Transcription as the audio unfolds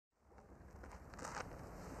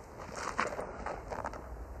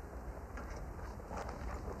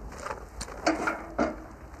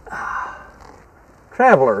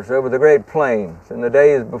Travelers over the Great Plains in the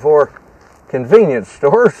days before convenience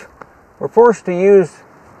stores were forced to use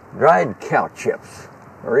dried cow chips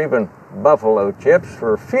or even buffalo chips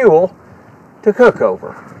for fuel to cook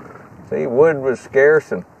over. See, wood was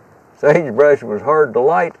scarce and sagebrush was hard to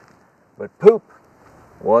light, but poop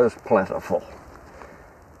was plentiful.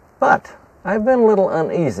 But I've been a little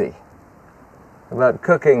uneasy about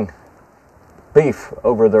cooking beef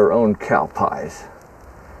over their own cow pies.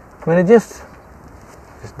 I mean, it just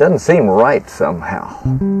doesn't seem right somehow.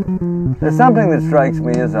 There's something that strikes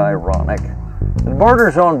me as ironic. It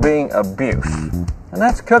borders on being abuse, and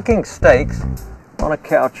that's cooking steaks on a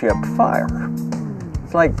cow chip fire.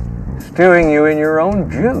 It's like stewing you in your own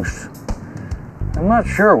juice. I'm not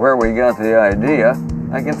sure where we got the idea.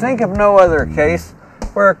 I can think of no other case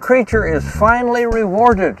where a creature is finally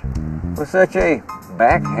rewarded with such a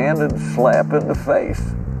backhanded slap in the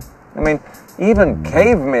face. I mean, even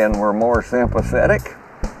cavemen were more sympathetic.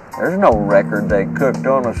 There's no record they cooked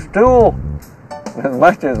on a stool as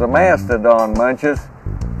much as a mastodon munches.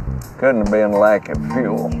 Couldn't have been lack of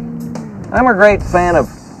fuel. I'm a great fan of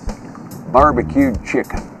barbecued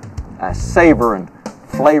chicken. I savor and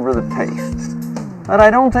flavor the taste. But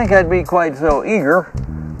I don't think I'd be quite so eager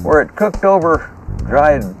were it cooked over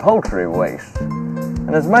dried poultry waste.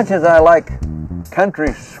 And as much as I like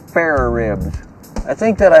country spare ribs, I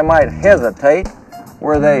think that I might hesitate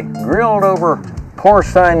were they grilled over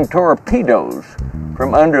porcine torpedoes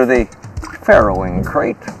from under the farrowing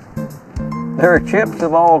crate. There are chips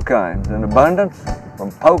of all kinds in abundance,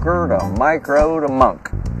 from poker to micro to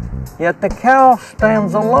monk. Yet the cow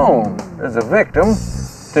stands alone as a victim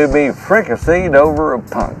to be fricasseed over a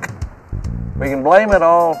punk. We can blame it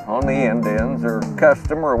all on the Indians or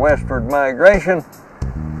custom or westward migration,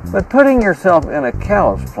 but putting yourself in a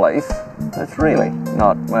cow's place, that's really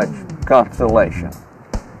not much consolation.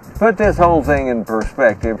 To put this whole thing in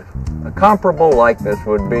perspective, a comparable likeness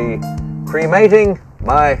would be cremating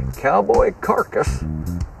my cowboy carcass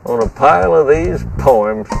on a pile of these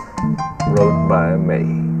poems wrote by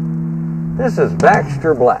me. This is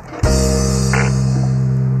Baxter Black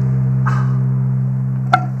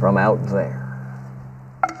from out there.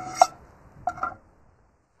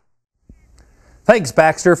 Thanks,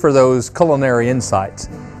 Baxter, for those culinary insights.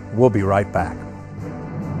 We'll be right back.